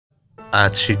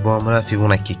আজ শিখবো আমরা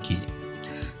ফিবোনাক্কি কি।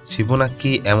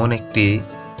 ফিবোনাক্কি এমন একটি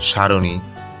সারণী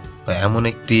বা এমন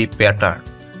একটি প্যাটার্ন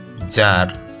যার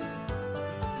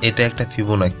এটা একটা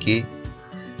ফিবোনাক্কি।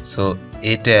 সো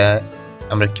এটা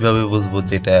আমরা কিভাবে বুঝবো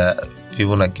যে এটা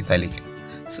ফিবোনাক্কি তালিকা।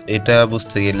 সো এটা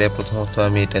বুঝতে গেলে প্রথমত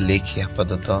আমি এটা লিখি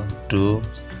আপাতত 2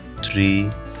 3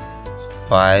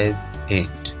 5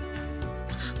 8।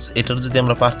 এটার যদি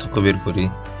আমরা পার্থক্য বের করি,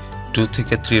 2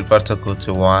 থেকে 3 এর পার্থক্য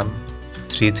হচ্ছে 1,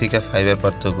 3 থেকে 5 এর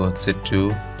পার্থক্য হচ্ছে 2,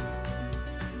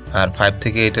 আর 5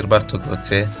 থেকে 8 এর পার্থক্য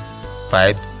হচ্ছে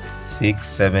 5 6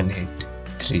 7 8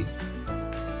 3।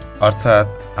 অর্থাৎ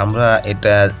আমরা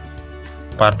এটা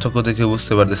পার্থক্য দেখে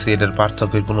বুঝতে পারতেছি এটার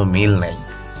পার্থক্যের কোনো মিল নাই।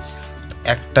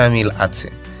 একটা মিল আছে,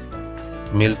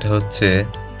 মিলটা হচ্ছে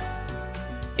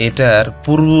এটার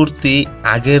পূর্ববর্তী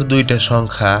আগের দুইটা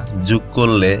সংখ্যা যোগ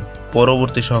করলে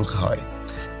পরবর্তী সংখ্যা হয়।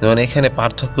 যেমন এখানে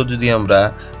পার্থক্য যদি আমরা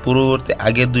পূর্ববর্তী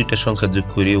আগের দুইটা সংখ্যা যোগ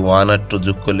করি, 1 আর 2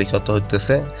 যোগ করলে কত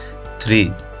হইতেছে 3।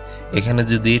 এখানে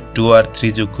যদি 2 আর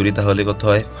 3 যোগ করি তাহলে কত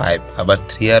হয় 5, আবার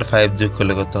 3 আর 5 যোগ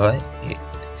করলে কত হয় 8।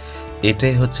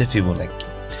 এটাই হচ্ছে ফিবোনাক্কি।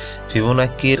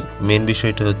 ফিবোনাক্কির মেন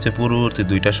বিষয়টা হচ্ছে পূর্ববর্তী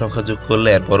দুইটা সংখ্যা যোগ করলে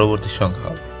আর পরবর্তী সংখ্যা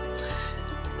হবে।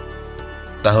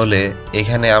 তাহলে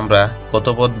এখানে আমরা কত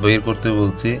পদ বের করতে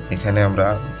বলছি, এখানে আমরা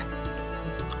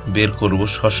বের করব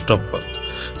ষষ্ঠ পদ।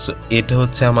 সো এটা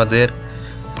হচ্ছে আমাদের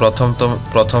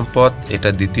প্রথম পদ, এটা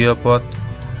দ্বিতীয় পদ,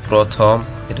 প্রথম,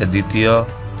 এটা দ্বিতীয়,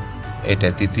 এটা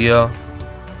তৃতীয়,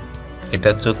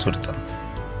 এটা চতুর্থ,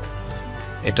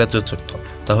 এটা চতুর্থ।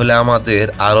 তাহলে আমাদের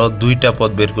আরো দুইটা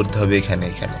পদ বের করতে হবে এখানে।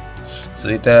 সো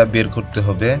এটা বের করতে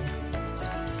হবে।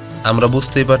 আমরা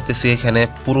বুঝতেই পারতেছি এখানে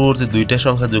পূর্ববর্তী দুইটা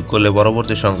সংখ্যা যোগ করলে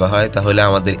পরবর্তী সংখ্যা হয়, তাহলে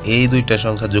আমাদের এই দুইটা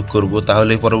সংখ্যা যোগ করব,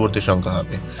 তাহলেই পরবর্তী সংখ্যা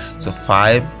হবে। সো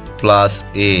 5 +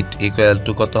 8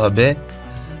 = কত হবে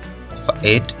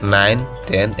 8 9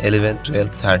 10 11 12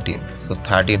 13। সো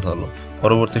 13 হলো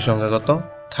পরবর্তী সংখ্যা কত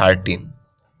 13।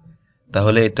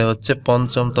 তাহলে এটা হচ্ছে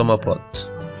পঞ্চমতম পদ।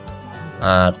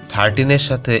 আর 13 এর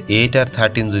সাথে 8 আর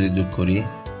 13 যদি যোগ করি,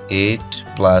 8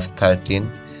 + 13,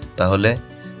 তাহলে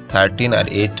 13 আর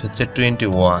 8 হচ্ছে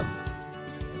 21।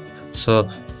 সো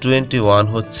 21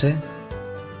 হচ্ছে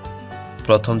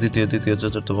প্রথম, দ্বিতীয়, তৃতীয়,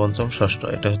 চতুর্থ, পঞ্চম, ষষ্ঠ।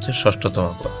 এটা হচ্ছে ষষ্ঠতম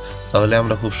পদ। তাহলে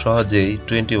আমরা খুব সহজেই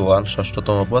 21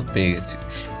 ষষ্ঠতম পদ পেয়ে গেছি।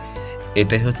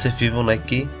 এটাই হচ্ছে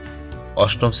ফিবোনাক্কি।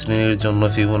 অষ্টম শ্রেণীর জন্য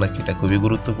ফিবোনাক্কিটা খুবই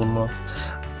গুরুত্বপূর্ণ।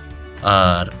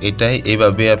 আর এটাই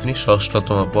এইভাবে আপনি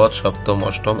ষষ্ঠতম পদ, সপ্তম,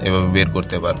 অষ্টম এভাবে বের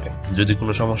করতে পারবেন। যদি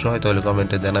কোনো সমস্যা হয় তাহলে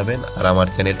কমেন্টে জানাবেন। আর আমার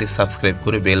চ্যানেলটি সাবস্ক্রাইব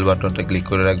করে বেল বাটনটা ক্লিক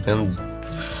করে রাখবেন,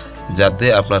 যাতে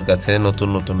আপনার কাছে নতুন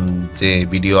নতুন যে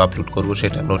ভিডিও আপলোড করব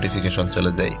সেটা নোটিফিকেশন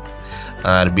চলে যায়।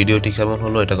 আর ভিডিওটি কেমন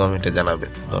হলো এটা কমেন্টে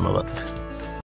জানাবেন। ধন্যবাদ।